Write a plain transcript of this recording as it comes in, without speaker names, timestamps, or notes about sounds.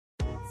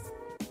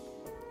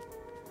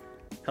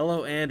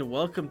Hello and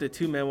welcome to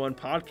Two Men One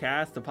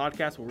Podcast, the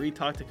podcast where we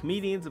talk to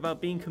comedians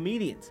about being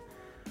comedians.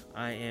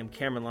 I am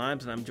Cameron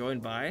Limes and I'm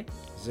joined by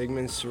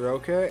Zygmunt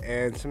Soroka,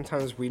 and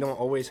sometimes we don't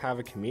always have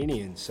a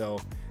comedian, so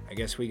I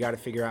guess we got to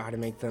figure out how to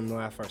make them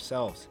laugh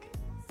ourselves.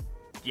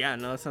 Yeah,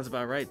 no, that sounds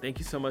about right. Thank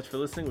you so much for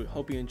listening. We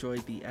hope you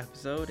enjoyed the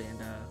episode, and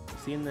we'll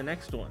see you in the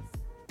next one.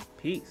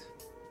 Peace.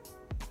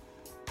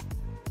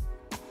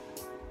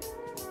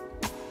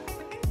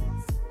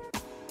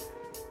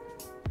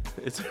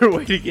 Is there a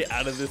way to get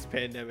out of this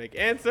pandemic?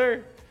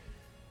 Answer.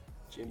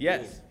 Jim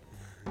Yes.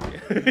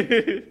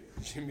 Beam.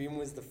 Jim Beam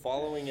was the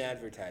following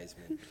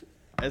advertisement.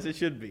 As it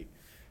should be.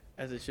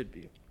 As it should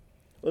be.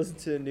 Listen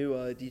to the new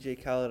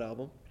DJ Khaled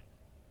album.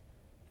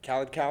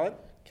 Khaled?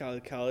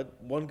 Khaled.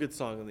 One good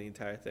song on the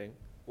entire thing.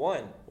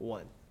 One.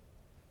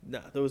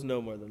 No, there was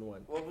no more than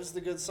one. What was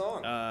the good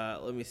song?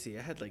 Let me see.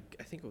 I think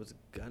it was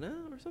Gunna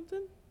or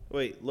something.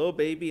 Wait, Lil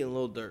Baby and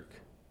Lil Durk.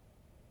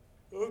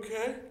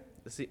 Okay.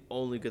 That's the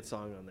only good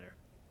song on there.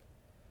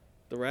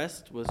 The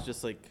rest was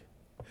just like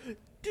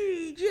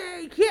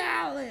DJ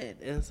Khaled,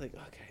 and it's like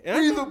okay,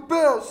 We the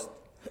best.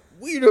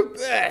 we the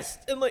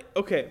best, and like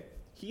okay,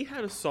 he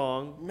had a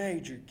song.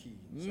 Major key.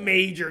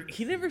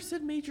 He never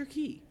said major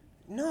key.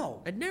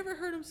 No. I'd never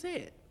heard him say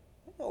it.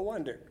 No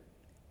wonder.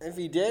 If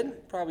he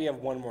did, probably have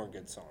one more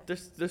good song.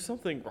 There's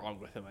something wrong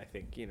with him. I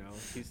think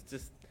he's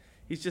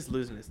just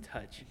losing his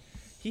touch.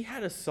 He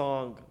had a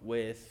song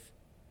with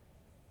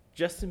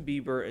Justin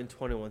Bieber and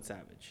 21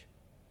 Savage.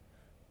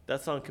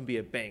 That song can be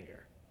a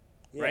banger,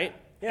 right?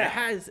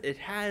 Yeah. It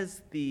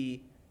has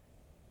the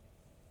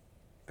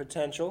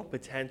Potential.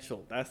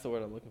 That's the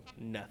word I'm looking for.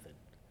 Nothing.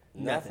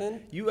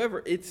 Nothing?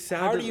 It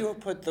sounded. How do you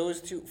put those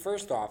two?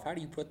 First off, how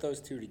do you put those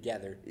two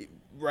together?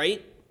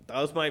 Right? That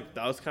was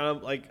kind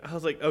of like, I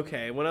was like,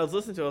 okay. When I was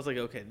listening to it, I was like,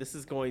 okay, this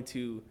is going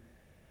to,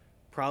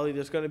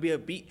 there's going to be a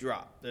beat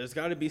drop. There's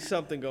got to be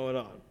something going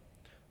on.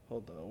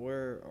 Hold on,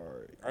 where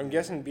are you? I'm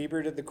guessing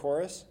Bieber did the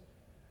chorus?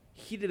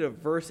 He did a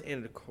verse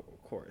and a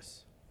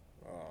chorus.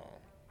 Oh.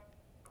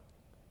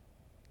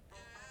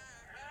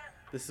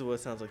 This is what it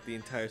sounds like, the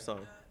entire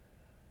song.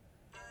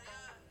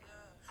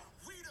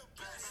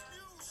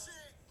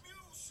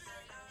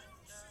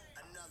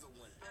 Another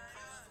one.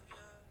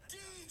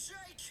 DJ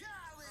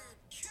Khaled.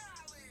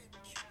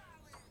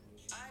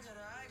 I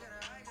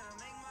gotta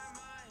make my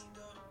mind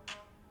up.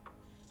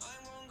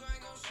 I'm gonna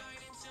go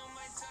shine until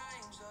my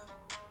time's up.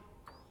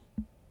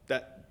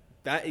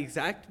 That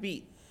exact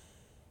beat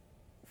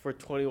for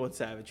 21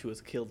 Savage, who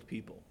has killed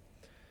people.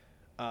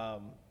 Sit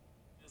on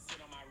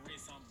my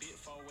wrist, I'm bit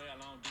for well, I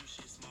don't do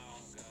shit small.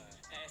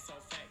 Ass so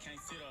fat, can't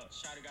sit up.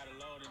 Shotty got a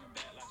load in the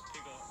back like a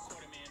pickup.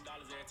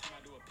 $250,000 every time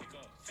I do a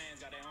pickup.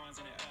 Fans got their arms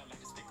in the air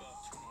like a stick up.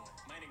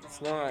 Money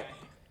growing like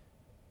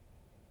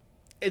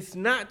It's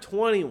not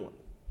 21. No.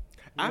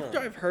 After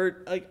I've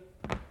heard, like,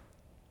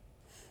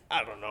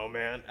 I don't know,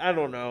 man. I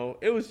don't know.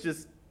 It was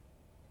just,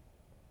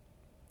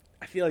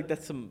 I feel like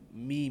that's some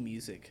me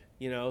music,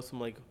 some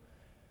like,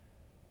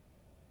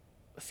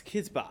 it's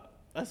kids bop.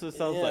 That's what it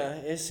sounds like.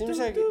 It seems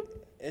like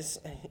it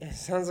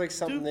sounds like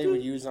something they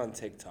would use on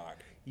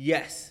TikTok.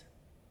 Yes.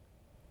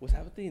 Was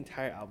that what the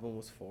entire album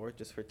was for?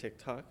 Just for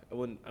TikTok? I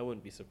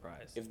wouldn't be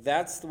surprised. If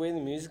that's the way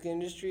the music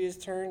industry is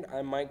turned,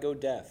 I might go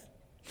deaf.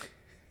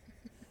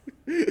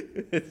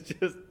 It's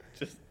just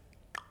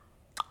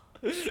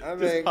I just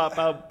mean, pop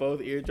out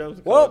both eardrums.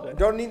 and call well, it done.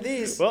 don't need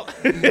these. Well,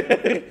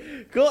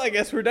 cool. I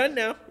guess we're done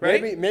now,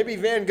 right? Maybe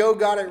Van Gogh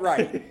got it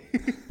right.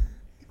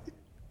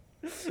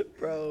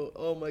 Bro,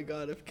 oh my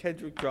god, if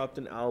Kendrick dropped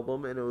an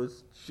album and it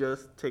was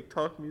just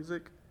TikTok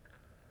music,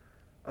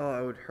 oh,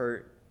 I would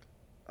hurt.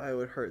 I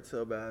would hurt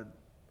so bad.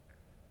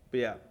 But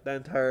yeah,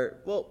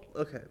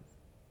 okay.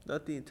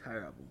 Not the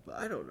entire album, but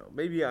I don't know.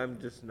 Maybe I'm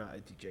just not a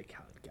DJ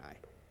Khaled guy.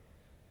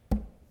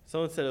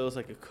 Someone said it was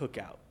like a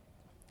cookout.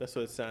 That's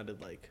what it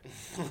sounded like.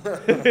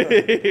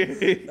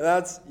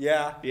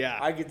 Yeah.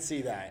 I could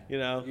see that.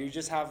 You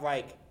just have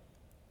like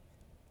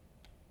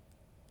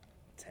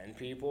 10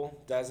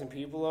 people, dozen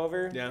people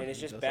over, and it's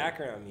just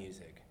background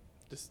music.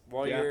 Just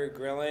while you're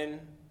grilling,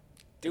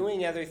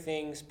 doing other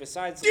things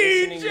besides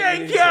DJ listening to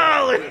music.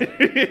 Khaled.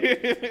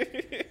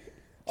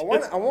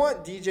 I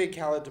want DJ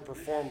Khaled to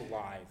perform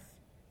live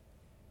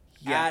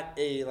at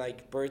a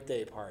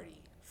birthday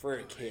party for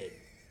a kid.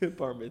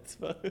 Bar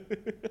mitzvah.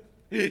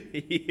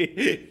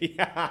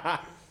 Yeah.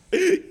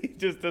 He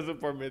just does a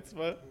bar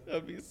mitzvah.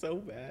 That'd be so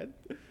bad.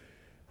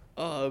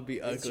 Oh, it'd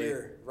be ugly. It's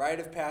your rite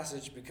of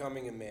passage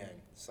becoming a man,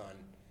 son.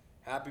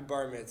 Happy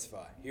bar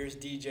mitzvah. Here's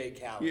DJ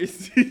Khaled.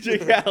 Here's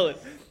DJ Khaled.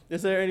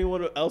 Is there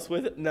anyone else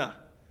with it? Nah.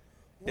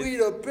 We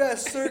the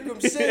best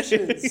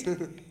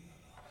circumcisions.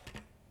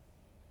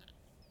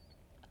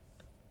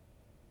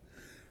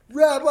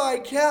 Rabbi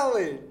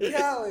Khaled.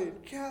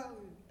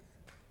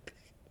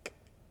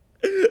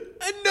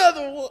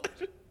 Another one.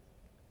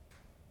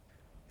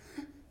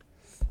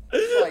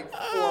 It's like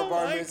 4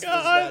 bar mitzvahs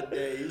that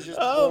day. He's just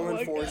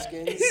pulling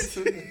foreskins.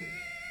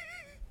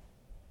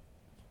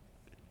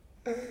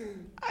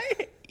 I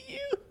hate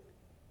you.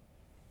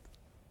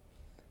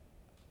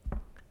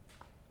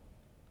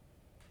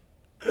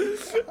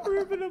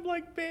 Ripping them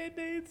like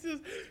Band-Aids.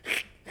 Just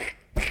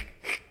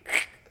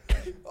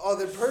Oh,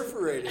 they're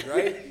perforated,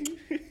 right?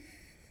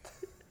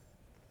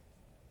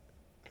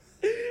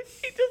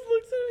 he just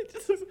looks at me.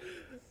 Just looks,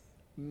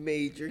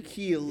 major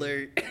key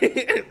alert.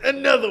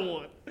 Another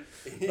one.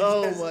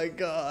 Oh my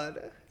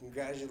god.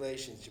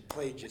 Congratulations, you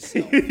played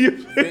yourself.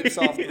 Rips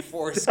off the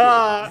foreskin.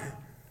 Ah.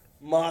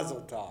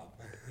 Mazel tov.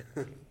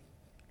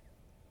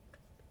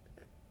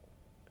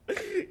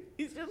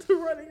 He's just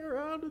running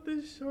around with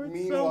his shorts.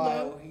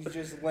 Meanwhile, so he's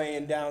just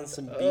laying down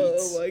some beats.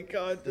 oh my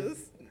god,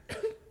 just.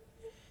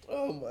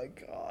 Oh my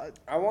god.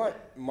 I want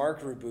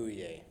Mark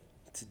Rabouillet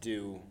to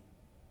do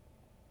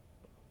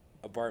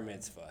a bar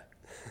mitzvah.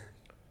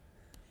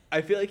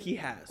 I feel like he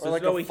has. Or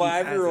like There's no a way he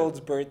 5-year-old's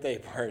birthday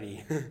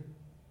party.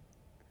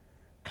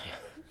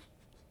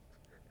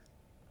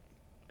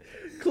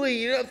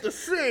 Clean up the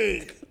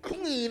sink.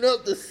 Clean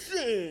up the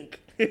sink.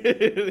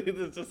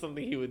 That's just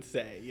something he would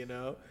say, you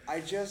know? I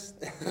just...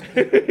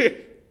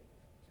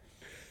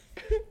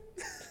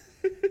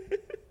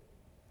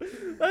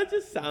 That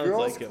just sounds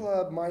Girls like him.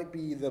 Club might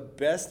be the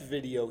best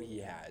video he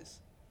has.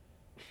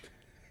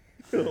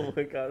 Oh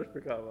my god, I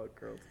forgot about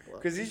Girls Club.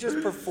 Because he's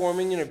just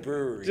performing in a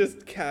brewery.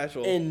 Just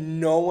casual. and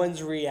no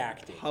one's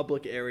reacting.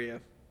 Public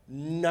area.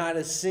 Not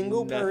a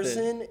single Nothing.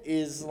 person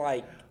is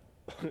like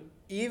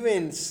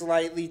even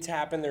slightly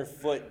tapping their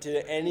foot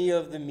to any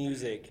of the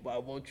music. Why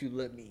won't you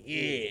let me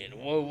in?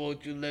 Why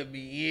won't you let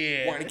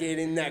me in? Want to get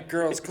in that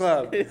girls'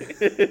 club?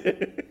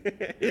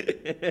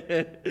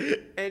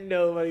 And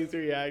nobody's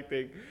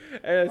reacting.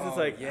 And it's just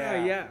like,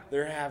 yeah, yeah.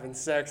 they're having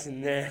sex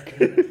in there.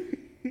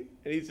 And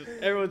he's just,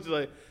 everyone's just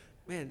like,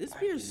 man, this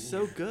beer is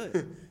so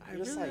good. I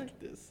Just really like- like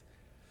this.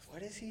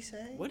 What is he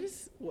saying? What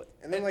is what?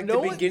 And then like no the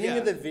one- beginning yeah.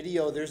 of the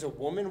video, there's a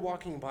woman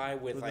walking by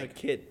with with like a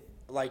kid.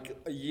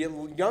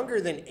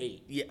 younger than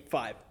 8. Yeah,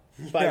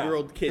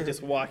 5-year-old kid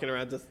just walking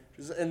around. Just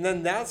And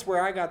then that's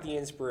where I got the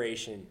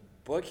inspiration.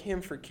 Book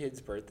him for kids'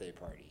 birthday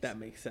parties. that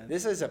makes sense.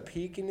 This is a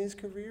peak in his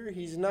career.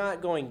 He's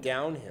not going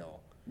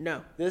downhill.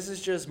 No, This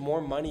is just more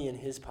money in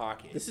his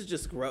pocket. this is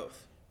just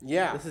growth.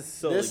 Yeah. this is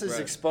solely This is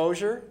growth.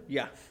 exposure.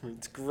 Yeah,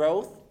 It's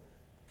growth.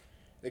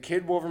 The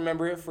kid will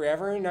remember it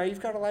forever, and now you've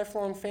got a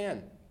lifelong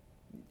fan.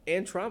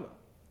 and trauma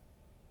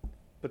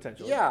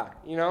potentially. Yeah,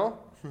 you know?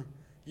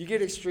 You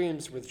get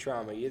extremes with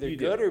trauma, either You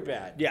do. good or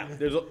bad. Yeah,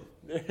 there's a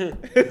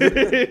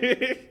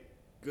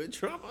good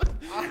trauma.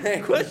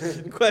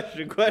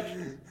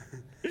 Question.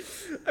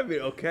 I mean,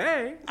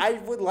 okay. I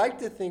would like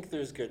to think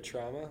there's good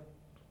trauma.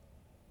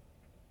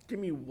 Give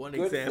me one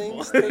Good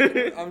example.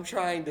 things. I'm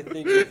trying to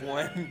think of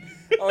one.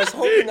 I was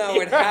hoping I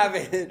would have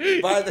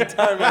it by the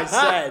time I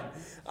said.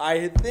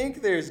 I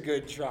think there's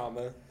good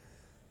trauma.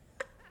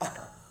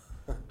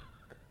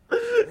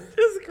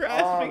 Just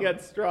grasping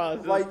at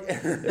straws. Like,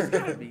 There's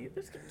gotta be.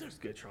 There's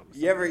good trauma.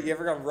 you ever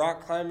gone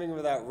rock climbing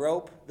without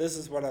rope? This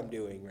is what I'm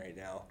doing right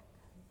now.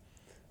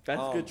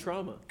 That's good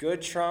trauma.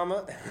 Good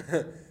trauma.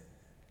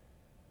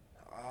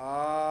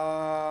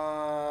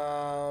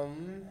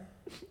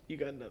 You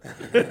got nothing.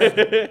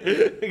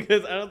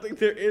 Because I don't think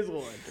there is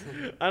one.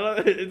 I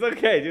don't. It's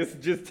okay.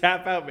 Just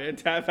tap out, man.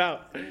 Tap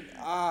out.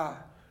 Oh,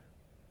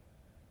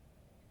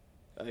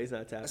 he's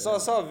not tapping. I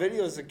saw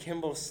videos of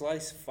Kimbo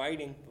Slice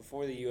fighting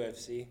before the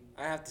UFC.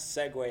 I have to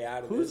segue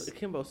out of Who's this.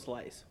 Kimbo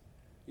Slice?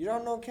 You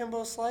don't know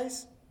Kimbo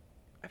Slice?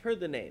 I've heard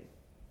the name.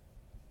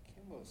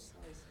 Kimbo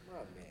Slice, my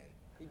man.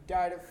 He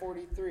died at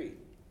 43.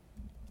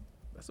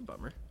 That's a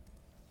bummer.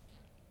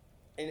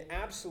 An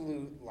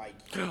absolute, like,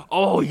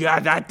 Oh yeah,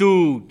 that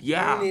dude.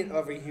 Yeah. unit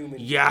of a human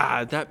being.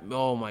 Yeah, that.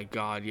 Oh my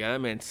God. Yeah, that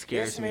man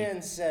scares This me.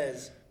 man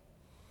says,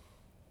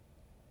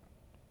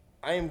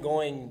 I am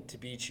going to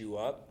beat you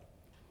up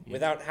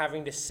without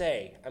having to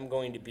say, I'm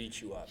going to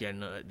beat you up. Yeah,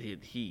 no,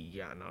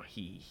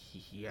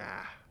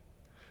 yeah.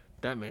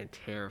 That man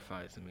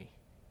terrifies me.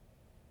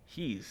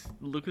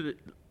 Look at it.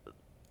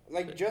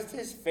 Like, just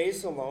his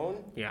face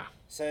alone Yeah.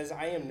 says,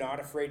 I am not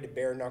afraid to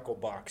bare knuckle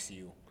box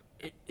you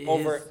It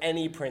over is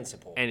any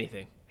principle.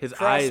 anything. His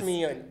Cross eyes.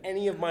 me on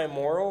any of my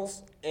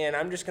morals, and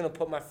I'm just going to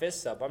put my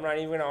fists up. I'm not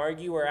even going to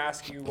argue or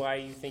ask you why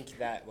you think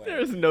that way.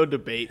 There's no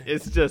debate.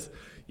 It's just,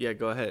 yeah,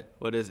 go ahead.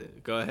 What is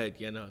it? Go ahead.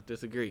 Yeah, no,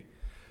 disagree.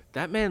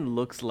 That man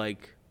looks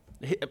like.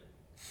 Is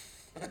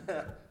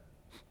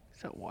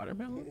that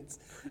watermelon? It's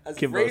as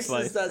Kimbo racist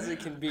Slice. as it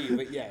can be,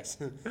 but yes.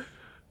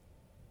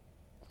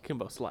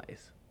 Kimbo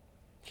Slice.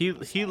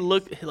 He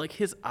looked like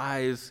his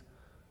eyes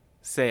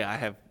say, I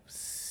have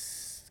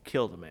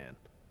killed a man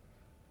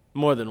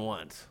more than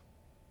once.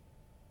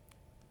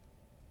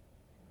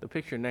 The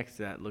picture next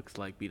to that looks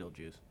like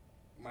Beetlejuice.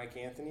 Mike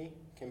Anthony,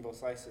 Kimbo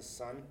Slice's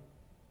son.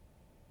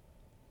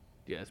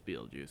 Yeah, it's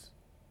Beetlejuice.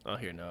 I'll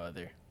hear no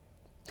other.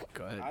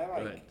 Go ahead. I Go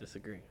like- ahead.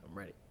 Disagree. I'm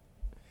ready.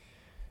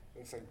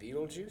 Looks like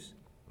Beetlejuice.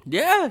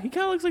 Yeah, he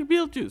kind of looks like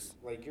Beetlejuice.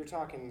 Like, you're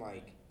talking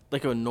like,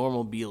 Like a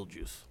normal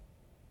Beetlejuice.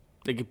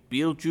 Like if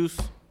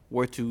Beetlejuice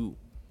were to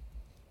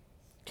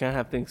kind of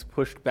have things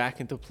pushed back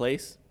into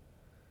place,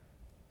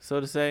 so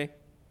to say,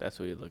 that's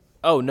what he look.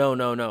 Oh,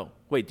 no.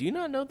 Wait, do you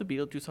not know the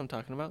Beetlejuice I'm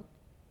talking about?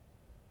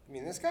 you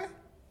mean this guy?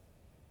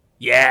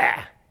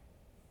 Yeah.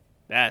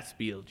 That's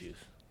Beetlejuice.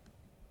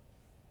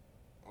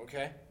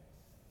 Okay.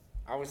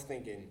 I was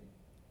thinking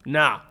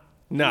No.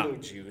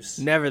 Beetlejuice.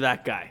 Never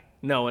that guy.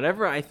 No,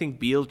 whenever I think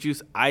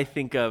Beetlejuice, I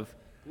think of,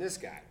 This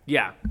guy.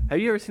 yeah. Have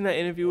you ever seen that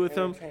interview with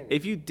him? Entertaining.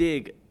 If you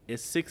dig a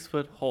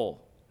 6-foot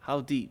hole,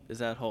 how deep is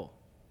that hole?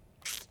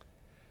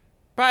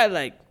 Probably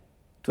like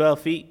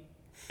 12 feet.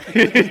 I've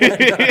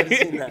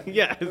seen that.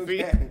 Yeah, see?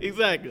 Okay.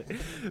 Exactly.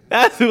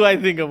 That's who I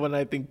think of when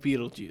I think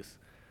Beetlejuice.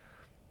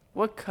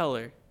 What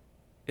color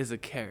is a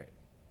carrot?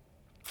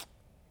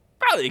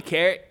 Probably a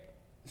carrot.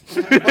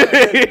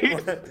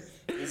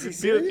 Is he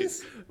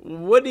serious?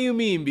 What do you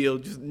mean,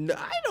 Beetlejuice?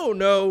 I don't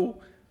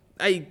know.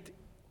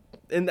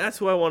 And that's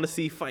who I want to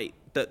see fight.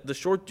 The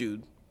short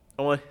dude.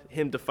 I want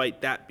him to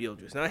fight that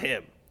Beetlejuice, not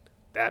him.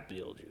 That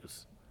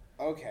Beetlejuice.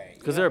 Okay.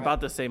 Because they're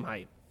about the same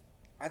height.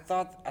 I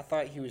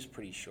thought he was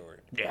pretty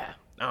short. Yeah,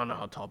 I don't know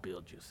how tall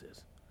Beetlejuice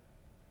is.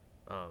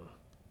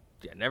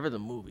 Yeah, never the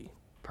movie.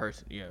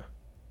 Person, yeah.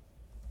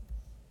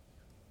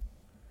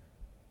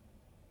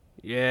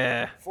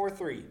 Yeah.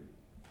 4'3".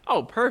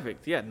 Oh,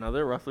 perfect. Yeah, no,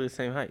 they're roughly the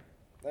same height.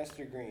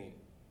 Lester Green.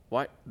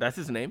 What? That's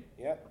his name?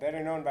 Yep.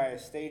 Better known by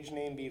his stage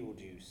name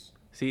Beetlejuice.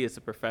 See, it's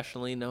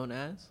professionally known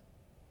as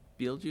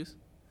Beetlejuice.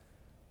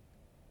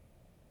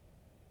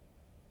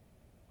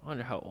 I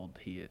wonder how old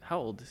he is. How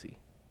old is he?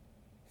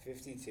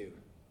 52.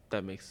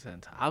 That makes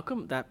sense. How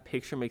come that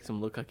picture makes him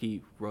look like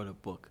he wrote a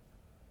book?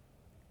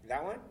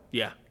 That one?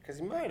 Yeah. Because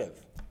he might have.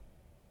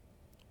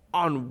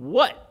 On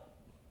what?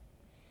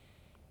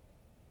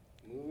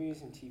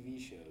 Movies and TV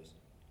shows.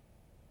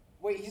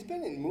 Wait, he's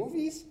been in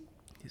movies?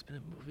 He's been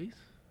in movies?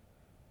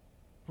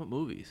 What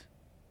movies?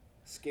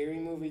 Scary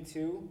Movie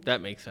 2,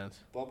 That makes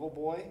sense. Bubble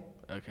Boy,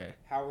 Okay.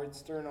 Howard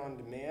Stern on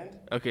Demand.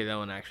 Okay, that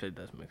one actually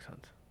does make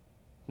sense.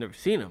 Never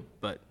seen him,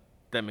 but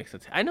that makes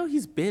sense. I know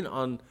he's been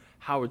on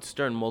Howard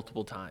Stern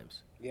multiple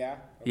times. Yeah?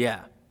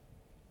 Yeah.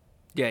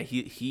 Yeah,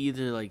 he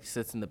either like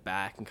sits in the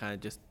back and kind of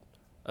just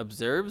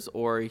observes,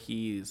 or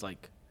he's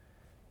like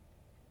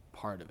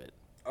part of it.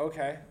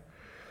 Okay.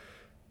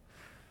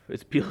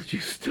 Is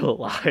Beetlejuice still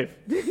alive?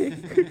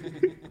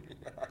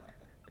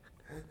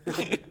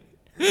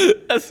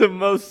 That's the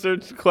most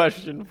searched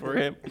question for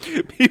him.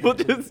 People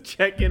just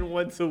check in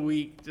once a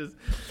week. Just,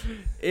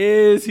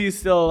 is he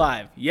still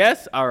alive?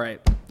 Yes? All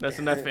right. That's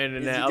enough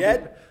internet. Is he I'll be-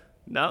 dead?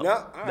 No. No?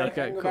 All right, I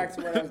can go back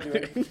to what I was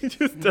doing. It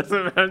just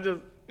doesn't matter.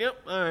 Just, yep,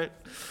 all right.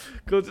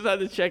 Go just had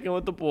to check in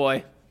with the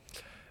boy.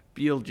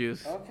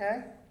 Beetlejuice.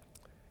 Okay.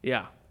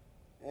 Yeah.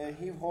 And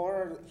he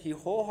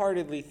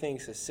wholeheartedly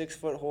thinks a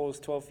 6-foot hole is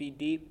 12 feet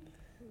deep,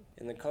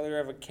 and the color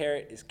of a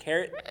carrot is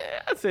carrot.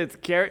 I'd say it's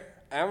carrot.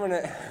 I'm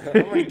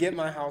gonna get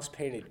my house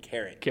painted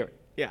carrot. Carrot.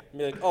 Yeah. And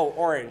be like, oh,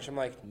 orange. I'm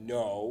like,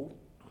 no.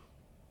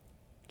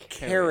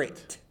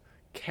 Carrot.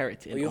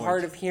 Carrot. Are you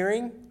hard of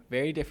hearing?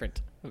 Very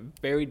different.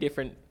 Very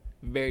different.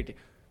 Very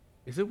different.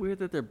 Is it weird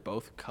that they're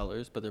both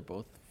colors, but they're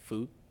both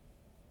food?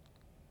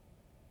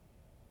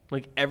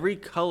 Like every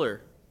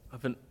color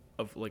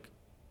of like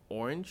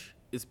orange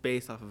is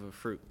based off of a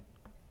fruit.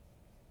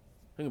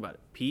 Think about it.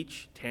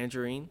 Peach,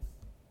 tangerine,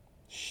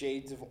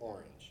 Shades of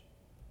orange.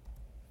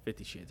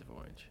 50 Shades of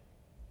Orange.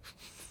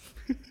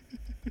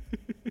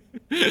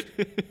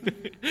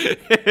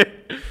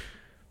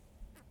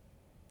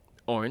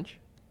 Orange.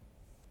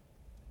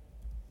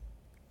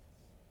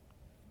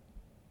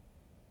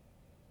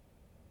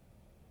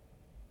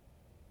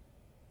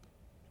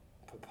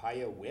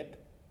 Papaya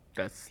whip.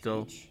 That's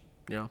still, Peach.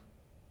 yeah.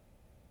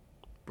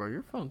 Bro,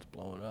 your phone's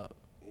blowing up.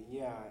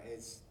 Yeah,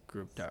 it's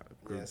Group chat.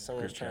 yeah.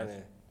 Someone's trying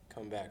to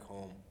come back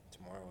home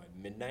tomorrow at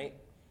midnight.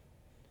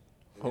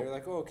 And they're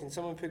like, "Oh, can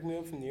someone pick me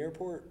up from the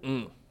airport?"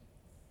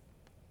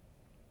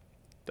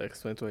 That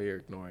explains why you're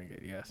ignoring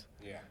it. Yes.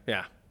 Yeah.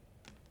 Yeah.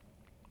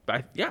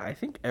 But I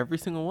think every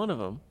single one of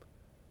them.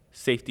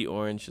 Safety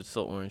orange. It's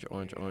still orange.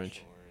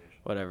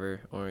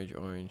 Whatever.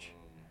 Orange.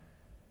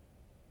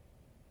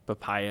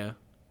 Papaya.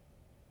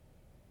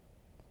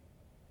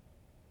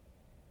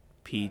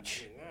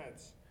 Peach. I mean,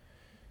 that's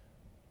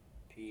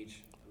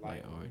peach.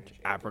 Light orange.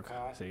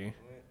 Apricot. See?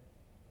 What?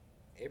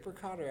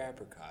 Apricot or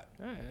apricot?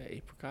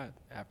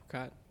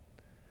 Apricot.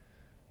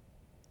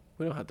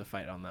 We don't have to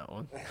fight on that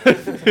one.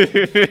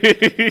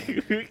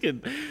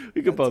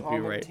 we could both be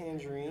Atomic right.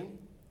 Tangerine.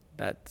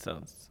 That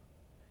sounds.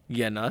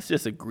 Yeah, no, that's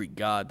just a Greek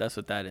god. That's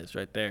what that is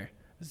right there.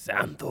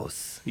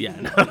 Xanthos. Yeah,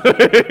 no.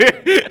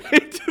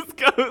 It just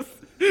goes.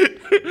 It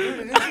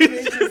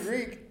is ancient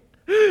Greek.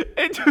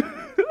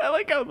 I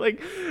like how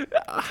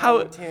how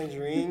Atomic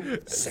Tangerine.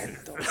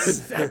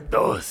 Xanthos.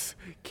 Xanthos.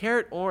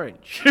 Carrot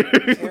orange.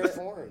 Carrot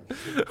orange.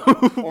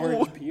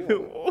 Orange peel.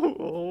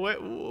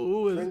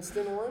 Who is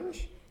Princeton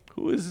orange.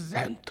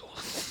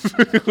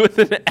 Xanthos with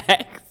an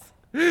X?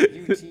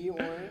 UT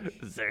orange.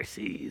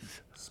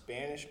 Xerxes.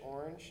 Spanish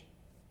orange.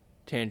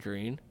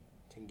 Tangerine.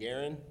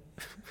 Tangerine.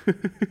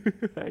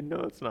 I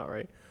know it's not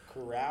right.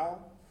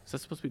 Corral. Is that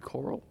supposed to be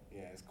coral?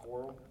 Yeah, it's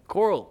coral.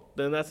 Coral.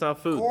 Then that's not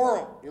food.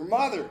 Coral. Your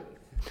mother.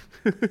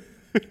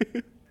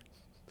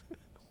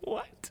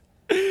 What?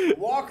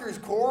 Walker's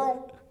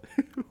coral.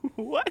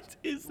 What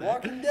is that?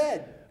 Walking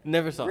Dead.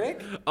 Never saw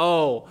Rick? it.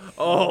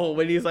 Oh,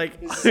 when he's like,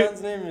 His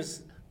son's name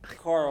is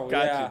Carl.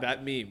 got yeah. you,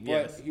 that meme, But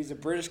yes. he's a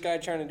British guy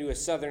trying to do a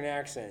southern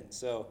accent.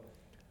 So,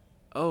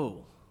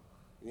 Oh.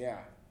 yeah.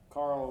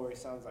 Carl always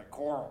sounds like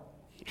Coral.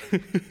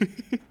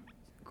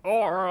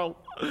 Carl.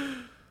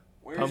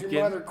 Where's Pumpkin.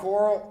 your mother,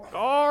 Coral?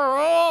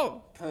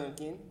 Carl.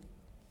 Pumpkin.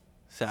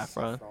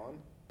 Saffron. Saffron.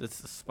 That's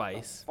the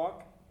spice.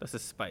 Fuck. That's a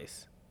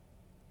spice.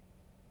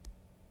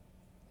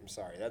 I'm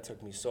sorry, that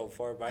took me so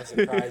far by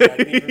surprise. I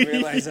didn't even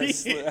realize I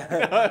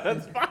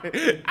That's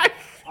fine.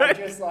 I'm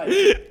just like,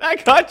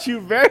 That caught you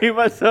very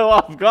much so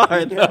off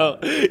guard, though.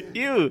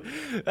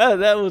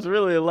 That was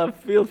really a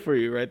left field for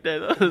you right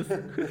there.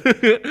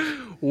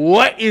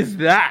 What is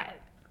that?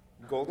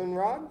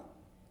 goldenrod?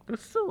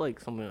 There's still like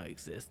something that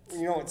exists.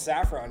 You know what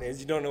saffron is?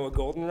 You don't know what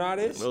goldenrod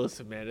is?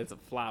 Listen, man, it's a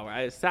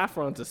flower.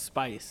 Saffron's a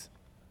spice.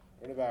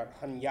 What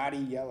about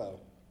Hunyadi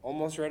yellow?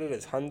 Almost read it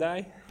as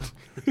Hyundai.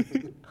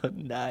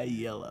 Hyundai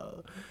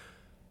yellow.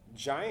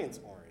 Giants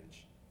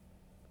orange.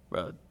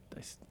 Bro,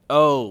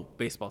 oh,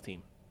 baseball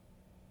team.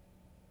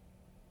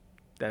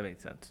 That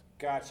made sense.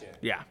 Gotcha.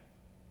 Yeah.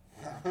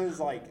 I was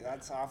like,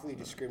 that's awfully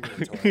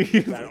discriminatory.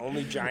 that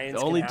only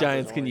Giants. Only can have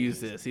Giants those can use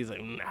oranges. this. He's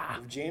like, nah.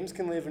 If James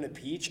can live in a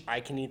peach, I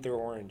can eat their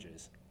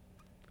oranges.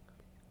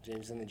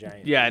 James and the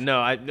Giants. Yeah,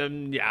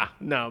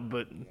 no,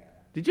 but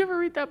did you ever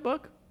read that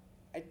book?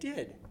 I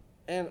did.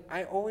 And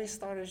I always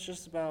thought it was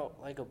just about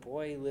like a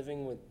boy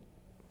living with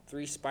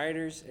 3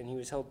 spiders and he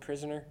was held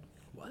prisoner.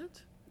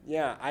 What?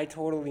 Yeah, I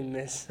totally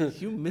miss.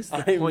 You missed the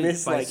I point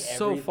missed, by like,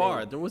 so everything.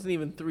 far. There wasn't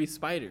even 3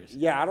 spiders.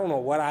 Yeah, I don't know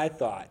what I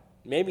thought.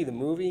 Maybe the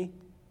movie.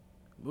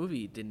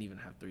 Movie didn't even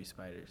have 3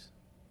 spiders.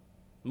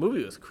 The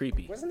movie was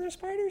creepy. Wasn't there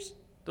spiders?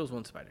 There was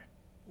 1 spider.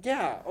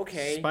 Yeah,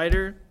 okay.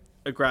 Spider,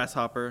 a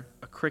grasshopper,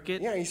 a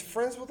cricket. Yeah, he's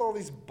friends with all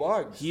these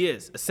bugs. He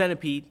is a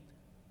centipede,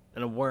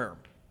 and a worm,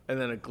 and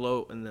then a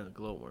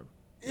glowworm.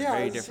 They're Yeah,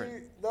 very see,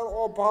 different. that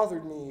all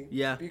bothered me.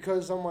 Yeah.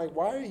 Because I'm like,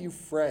 why are you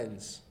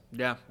friends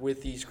Yeah.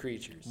 with these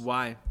creatures?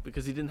 Why?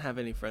 Because he didn't have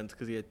any friends.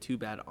 Because he had 2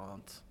 bad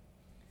aunts.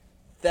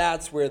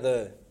 That's where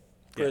the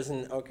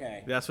prison.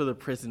 Okay. That's where the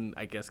prison,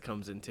 I guess,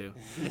 comes into.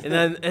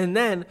 and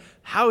then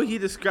how he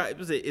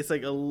describes it, it's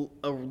like a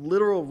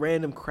literal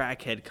random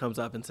crackhead comes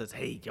up and says,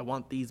 "Hey, you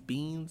want these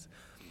beans?"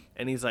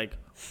 And he's like,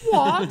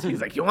 "What?"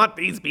 He's like, "You want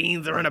these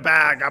beans? They're in a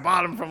bag. I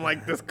bought them from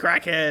like this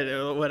crackhead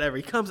or whatever."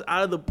 He comes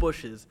out of the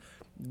bushes,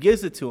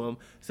 gives it to him,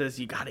 says,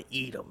 "You gotta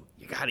eat them.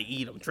 You gotta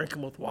eat them. Drink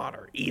them with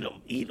water. Eat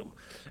them. Eat them."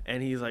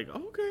 And he's like,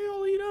 "Okay,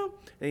 I'll eat them."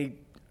 And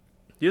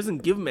he doesn't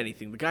give him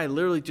anything. The guy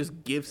literally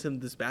just gives him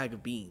this bag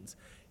of beans.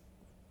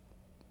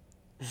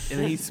 And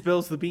then he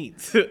spills the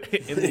beans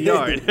in the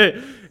yard.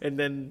 And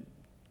then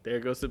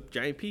there goes the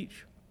giant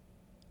peach.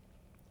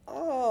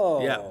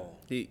 Oh. Yeah.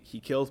 He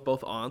kills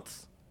both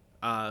aunts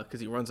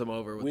because he runs them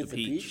over with the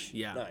peach.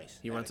 Yeah. Nice.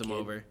 He runs That them kid.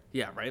 over.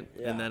 Yeah, right?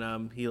 Yeah. And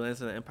then he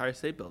lands in the Empire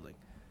State Building.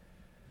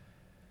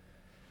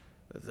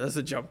 That's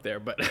a jump there,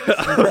 but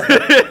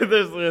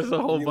there's a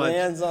whole He bunch.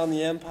 lands on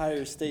the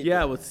Empire State.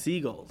 Yeah, with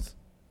seagulls.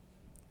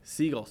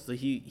 Seagulls. So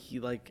he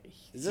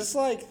Is this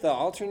like the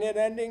alternate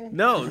ending?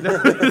 No,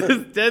 this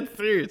is dead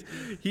serious.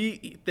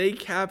 They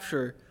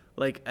capture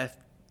like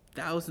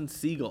 1,000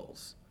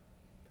 seagulls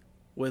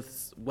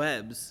with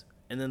webs,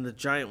 and then the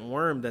giant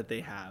worm that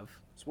they have.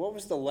 So what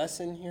was the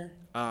lesson here?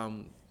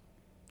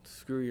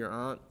 Screw your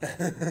aunt.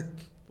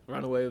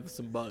 Run away with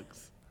some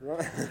bugs.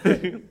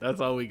 That's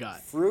all we got.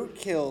 Fruit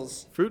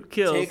kills. Fruit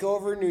kills. Take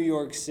over New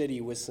York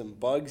City with some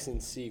bugs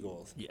and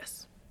seagulls.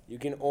 Yes. You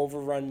can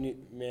overrun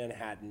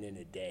Manhattan in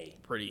a day.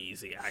 Pretty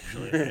easy,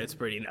 actually. It's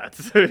pretty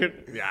nuts.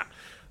 Yeah.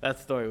 That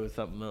story was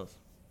something else.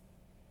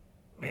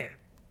 Man.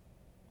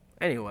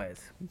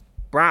 Anyways.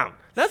 Brown.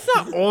 That's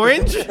not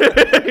orange.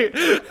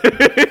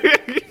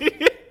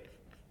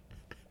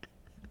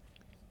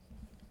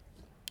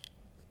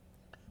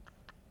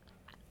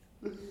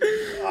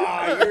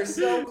 Ah, you're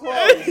so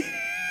close.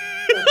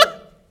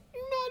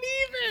 Not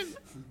even.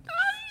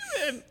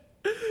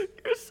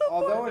 You're so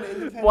Although an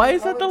independent Why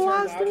is that the color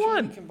term last actually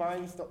one?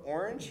 combines the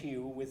orange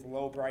hue with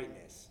low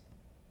brightness.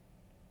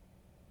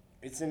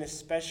 It's an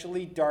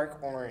especially dark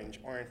orange,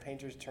 or in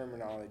painter's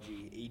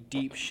terminology, a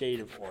deep shade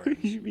of orange.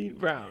 You mean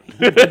brown.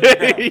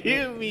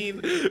 You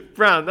mean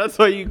brown. That's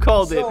why you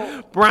called So-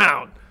 it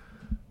brown.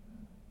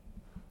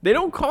 They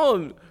don't call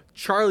him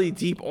Charlie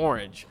Deep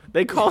Orange.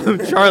 They call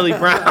him Charlie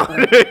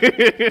Brown.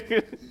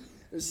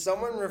 If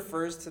someone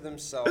refers to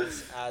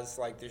themselves as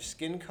like their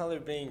skin color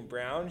being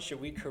brown, should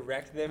we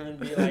correct them and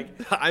be like,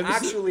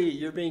 actually,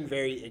 you're being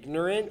very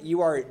ignorant.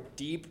 You are a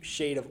deep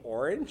shade of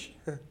orange.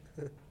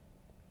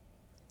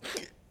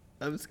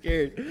 I'm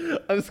scared.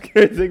 I'm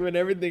scared, Zygmunt.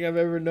 Everything I've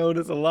ever known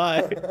is a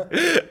lie.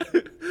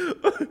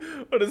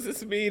 What does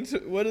this mean?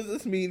 What does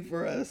this mean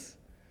for us?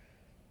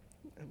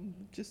 I'm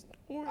just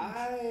orange.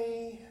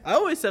 I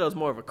always said I was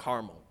more of a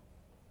caramel,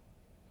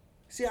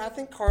 See, I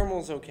think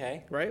caramel's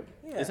okay. right?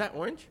 Yeah. Is that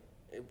orange?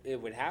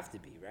 It would have to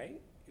be, right?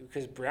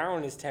 Because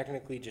brown is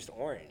technically just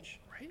orange.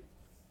 Right?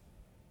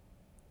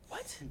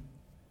 What?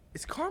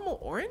 Is caramel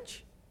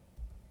orange?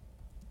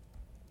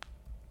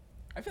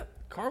 I feel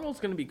caramel's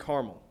gonna be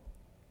caramel.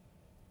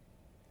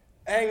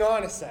 Hang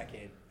on a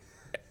second.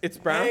 It's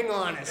brown. Hang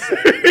on a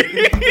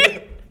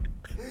second.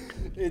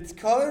 Its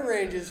color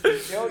ranges from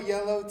pale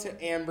yellow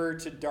to amber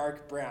to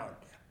dark brown.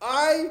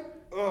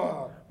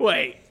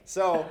 Wait.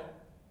 So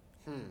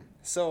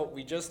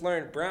we just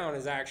learned brown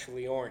is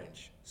actually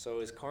orange. So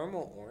is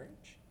caramel orange?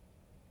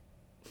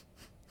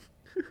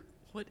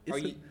 What is Are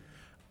it? you-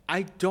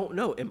 I don't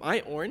know. Am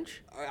I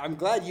orange? I'm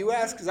glad you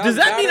asked. Does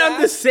that mean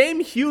I'm the same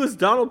hue as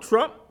Donald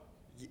Trump?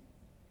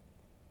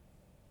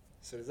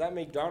 So does that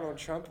make Donald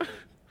Trump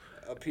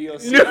a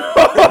POC? No.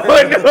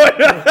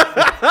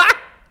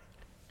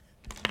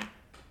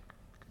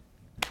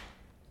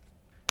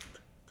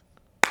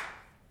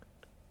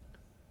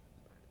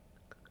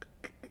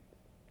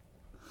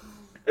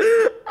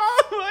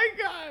 Oh my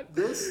God.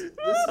 This has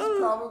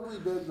probably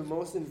been the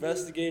most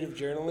investigative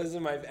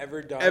journalism I've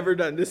ever done. Ever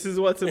done. This is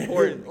what's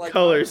important. Like,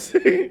 Colors.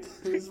 This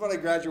is what I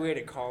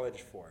graduated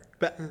college for.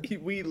 But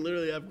we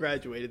literally have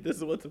graduated. This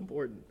is what's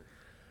important.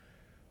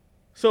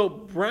 So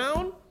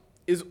brown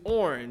is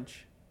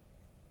orange.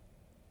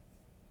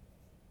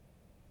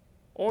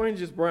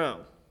 Orange is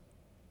brown.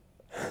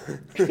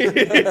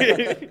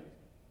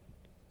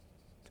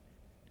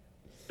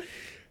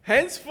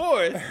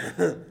 Henceforth,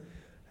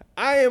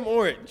 I am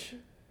orange.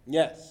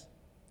 Yes.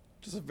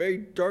 Just a very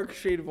dark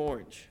shade of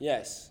orange.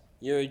 Yes.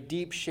 You're a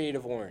deep shade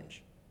of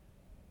orange.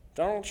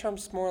 Donald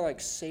Trump's more like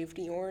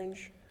safety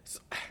orange.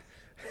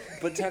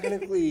 But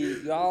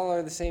technically, y'all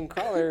are the same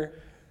color.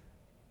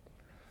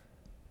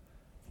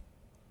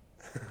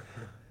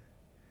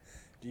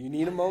 Do you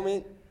need a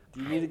moment?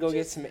 Do you need to go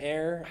get some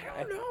air?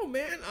 I don't know,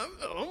 man.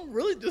 I'm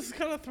really just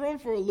kind of thrown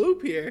for a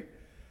loop here.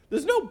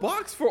 There's no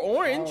box for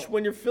orange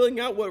when you're filling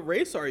out what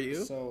race are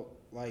you. So,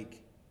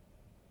 like,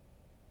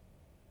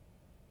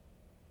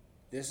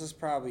 this is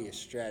probably a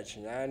stretch,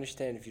 and I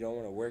understand if you don't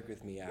want to work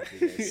with me after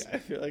this. I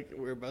feel like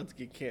we're about to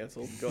get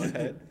canceled. Go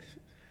ahead.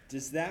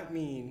 Does that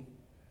mean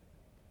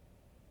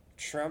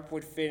Trump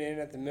would fit in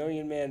at the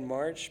Million Man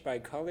March by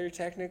color,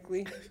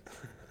 technically?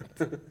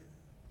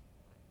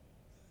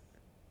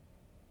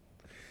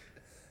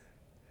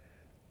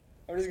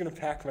 I'm just going to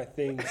pack my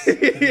things.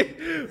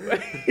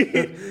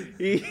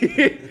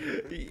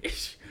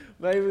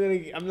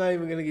 I'm not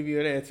even gonna give you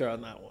an answer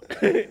on that one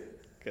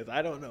because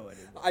I don't know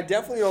anymore. I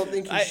definitely don't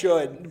think he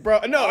should.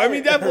 Bro. No, I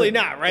mean definitely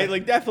not, right?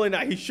 Like definitely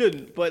not. He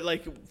shouldn't. But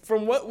like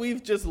from what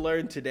we've just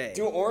learned today,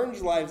 Do orange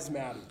lives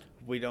matter?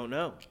 we don't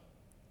know.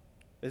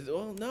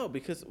 Well, no,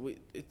 because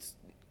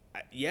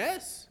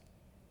yes,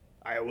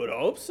 I would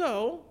hope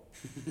so.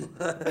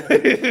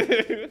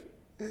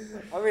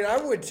 I mean,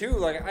 I would too.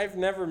 Like, I've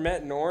never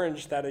met an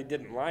orange that I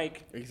didn't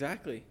like.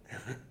 Exactly.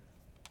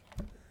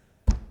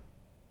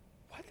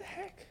 What the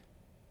heck?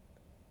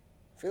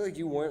 I feel like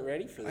you weren't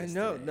ready for this. I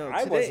know. today. No,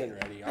 I today- wasn't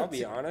ready. I'll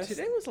be no, honest.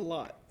 Today was a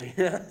lot.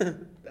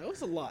 That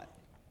was a lot.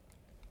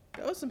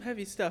 That was some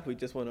heavy stuff we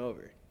just went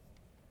over.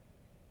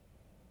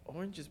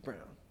 Orange is brown.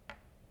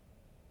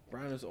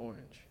 Brown is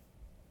orange.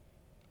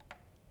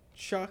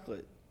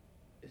 Chocolate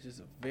is just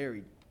a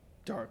very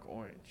dark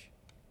orange.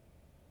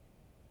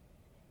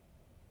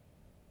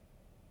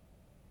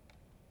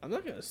 I'm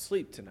not going to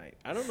sleep tonight.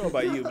 I don't know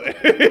about you, but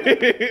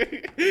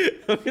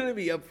I'm going to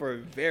be up for a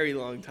very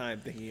long time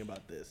thinking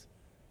about this.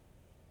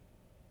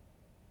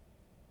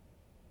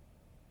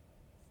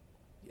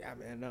 Yeah,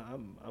 man, no,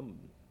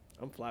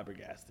 I'm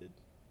flabbergasted.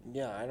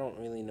 Yeah, I don't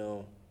really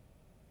know.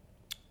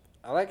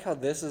 I like how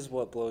this is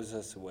what blows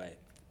us away.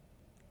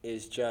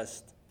 Is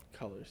just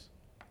Colors.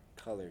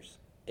 colors.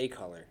 A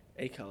color.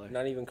 A color.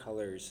 Not even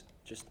colors.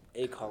 Just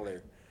a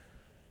color.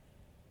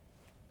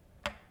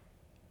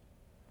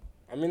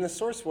 I mean, the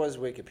source was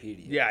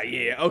Wikipedia.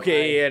 Yeah.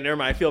 Okay, yeah, never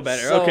mind. I feel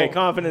better. So- Okay,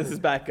 confidence is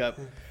back up.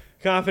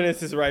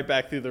 Confidence is right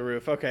back through the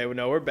roof. Okay, well,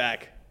 no, we're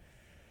back.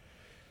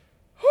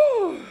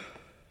 Whew.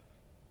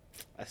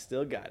 I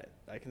still got it.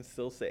 I can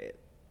still say it.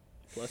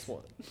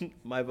 +1.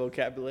 My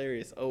vocabulary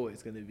is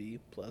always going to be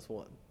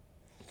 +1.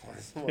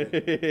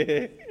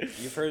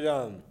 You've heard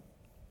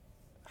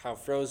how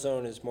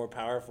Frozone is more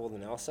powerful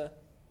than Elsa?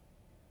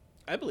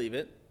 I believe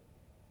it.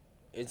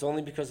 It's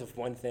only because of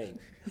one thing.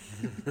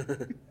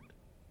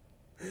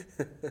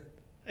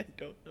 I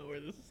don't know where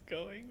this is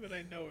going, but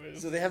I know where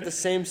this So they have the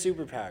same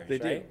superpowers, They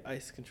right? do.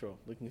 Ice control.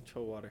 They can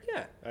control water.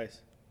 Yeah.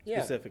 Ice. Yeah.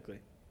 Specifically.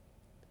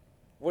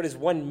 What is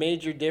one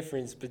major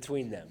difference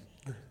between them?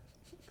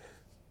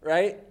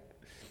 Right?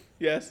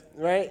 Yes.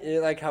 Right?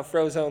 Like how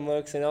Frozone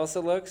looks and Elsa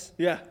looks?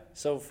 Yeah.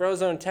 So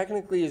Frozone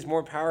technically is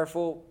more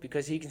powerful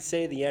because he can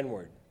say the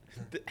N-word.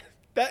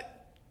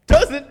 That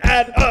doesn't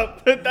add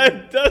up.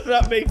 That does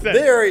not make sense.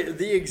 They are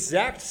the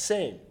exact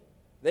same.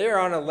 They are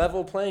on a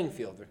level playing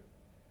field.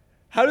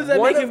 How does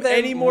that make him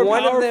any more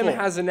one powerful? of them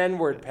has an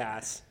N-word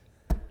pass.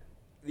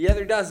 The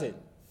other doesn't.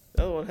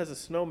 The other one has a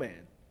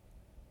snowman.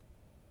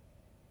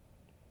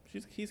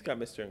 He's got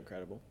Mr.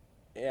 Incredible.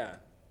 Yeah.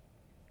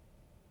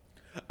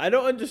 I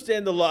don't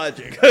understand the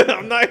logic.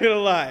 I'm not going to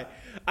lie.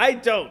 I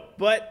don't,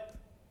 but...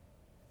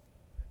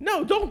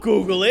 No, don't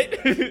Google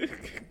it.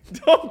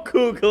 Don't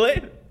Google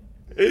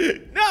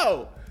it.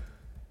 No.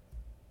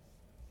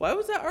 Why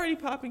was that already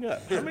popping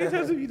up? How many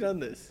times have you done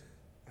this?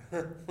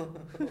 That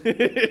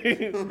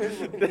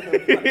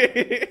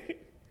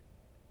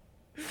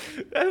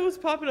was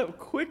popping up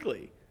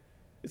quickly.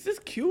 Is this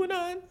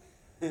QAnon?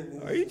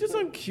 Are you just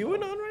on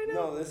QAnon right now?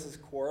 No, this is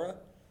Quora.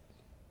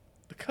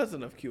 The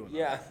cousin of QAnon.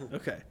 Yeah.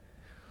 Okay.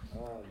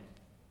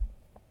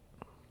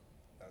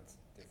 That's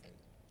different.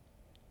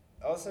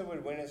 Elsa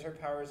would win as her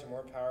powers are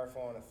more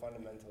powerful on a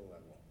fundamental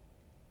level.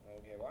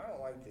 Okay, well, I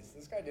don't like this.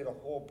 This guy did a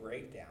whole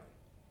breakdown.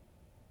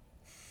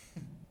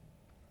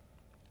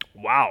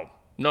 Wow.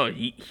 No,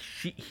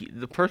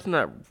 the person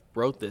that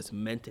wrote this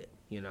meant it,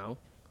 you know?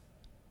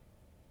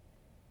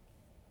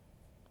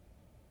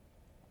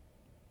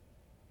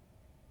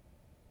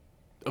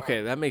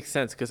 Okay, that makes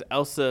sense because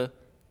Elsa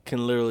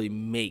can literally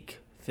make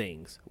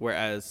things,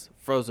 whereas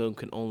Frozone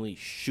can only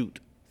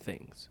shoot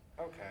things.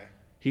 Okay.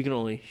 He can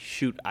only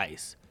shoot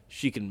ice.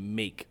 She can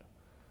make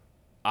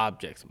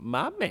objects.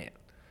 My man.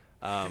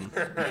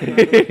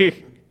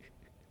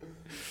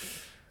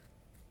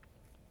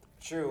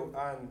 True.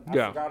 I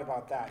Yeah. forgot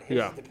about that. His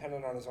Yeah. is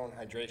dependent on his own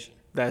hydration.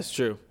 That's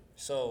true.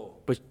 So.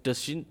 But does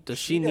she need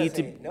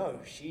to? doesn't- No,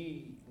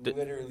 she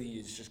literally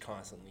is just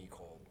constantly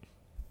cold.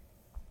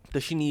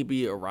 Does she need to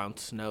be around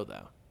snow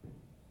though?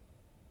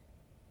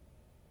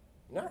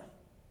 No.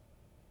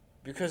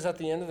 Because at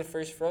the end of the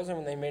first Frozen,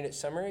 when they made it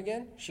summer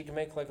again, she could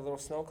make like a little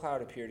snow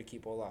cloud appear to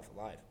keep Olaf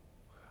alive.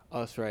 Oh,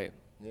 that's right.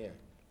 Yeah.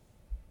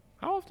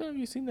 How often have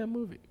you seen that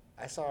movie?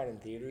 I saw it in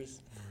theaters.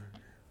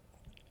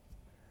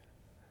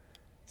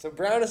 So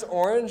brown is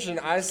orange, and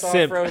I saw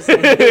Simp.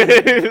 Frozen.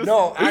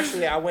 No,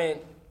 actually, I went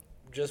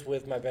just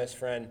with my best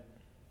friend.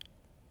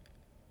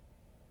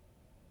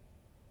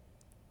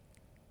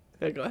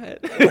 Yeah, go ahead.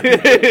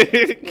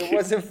 It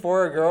wasn't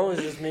for a girl. It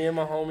was just me and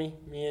my homie,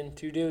 me and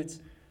two dudes.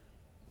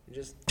 We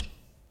just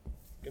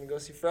gonna go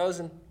see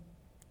Frozen.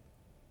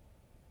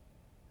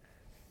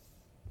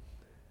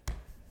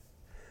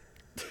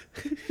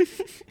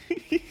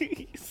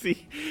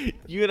 See,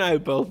 you and I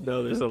both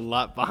know there's a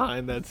lot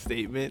behind that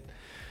statement.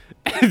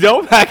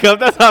 Don't back up.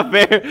 That's not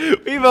fair.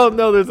 We both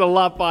know there's a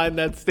lot behind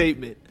that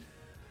statement.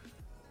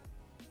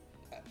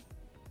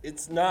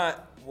 It's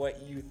not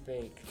what you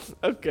think.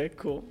 Okay,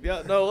 cool.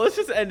 Yeah, no, let's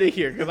just end it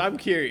here because I'm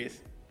curious.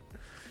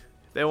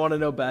 They want to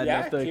know bad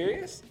Yeah, enough.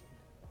 curious?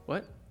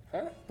 What?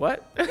 Huh?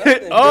 What?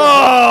 Nothing.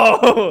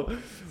 Oh!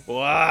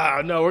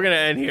 Wow. No, we're going to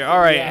end here. All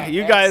right. Yeah,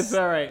 you guys,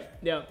 all right.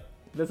 Yeah.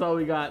 That's all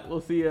we got.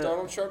 We'll see you.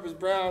 Donald Trump is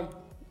brown.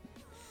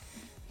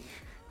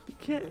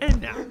 Can't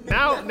end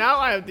now. Now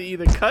I have to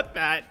either cut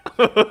that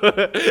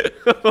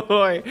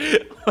or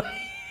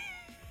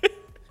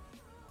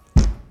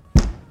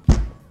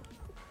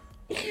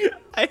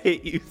I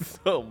hate you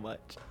so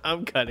much.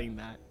 I'm cutting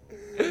that.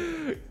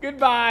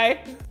 Goodbye.